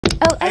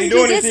Oh, I and ain't you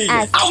doing just this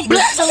asked. either.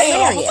 It's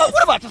hilarious.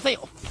 What about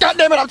yourself? God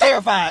damn it, I'm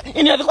terrified.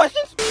 Any other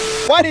questions?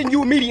 Why didn't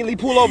you immediately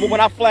pull over when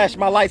I flashed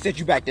my lights at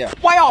you back there?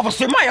 Why,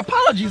 officer, my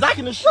apologies. I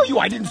can assure you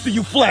I didn't see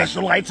you flash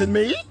your lights at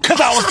me. Cause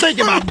I was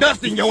thinking about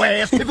dusting your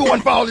ass if it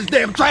wasn't for all this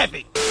damn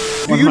traffic.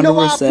 Do you know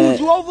why I pulled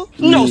you over?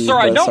 No, sir,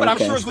 I don't, but I'm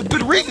sure it's with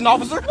good reason,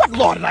 officer. What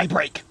law did I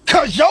break?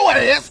 Cause your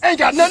ass ain't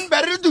got nothing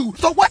better to do.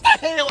 So what the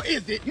hell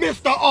is it,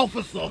 Mr.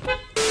 Officer?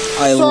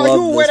 I So are you love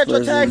aware this that your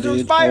person, tags are dude.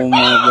 expired? Oh my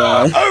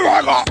god. Oh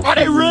my god, are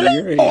they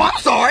really? Great. Oh, I'm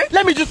sorry.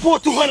 Let me just pull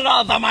 $200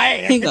 out my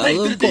ass He and got take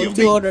a it to the little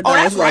DMV. $200 Oh,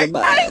 that's right. out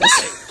of I ain't got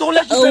my it. So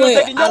unless you Oh, plan on wait,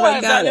 taking your I done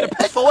ass got down there it. to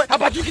pay for it, how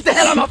about you get the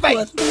hell out of my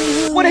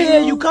face? Where the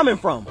hell are you coming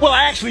from? Well,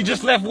 I actually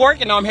just left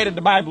work and now I'm headed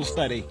to Bible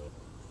study.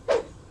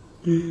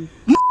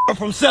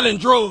 From selling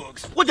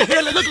drugs. What the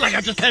hell it look like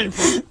I just came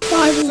from?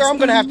 Sir, I'm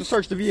gonna have to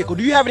search the vehicle.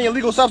 Do you have any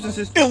illegal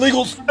substances?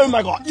 Illegals? Oh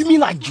my god. You mean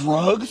like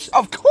drugs?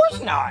 Of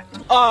course not.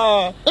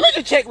 Let me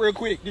just check real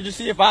quick. Did you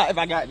see if I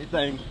got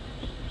anything?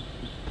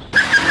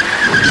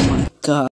 God.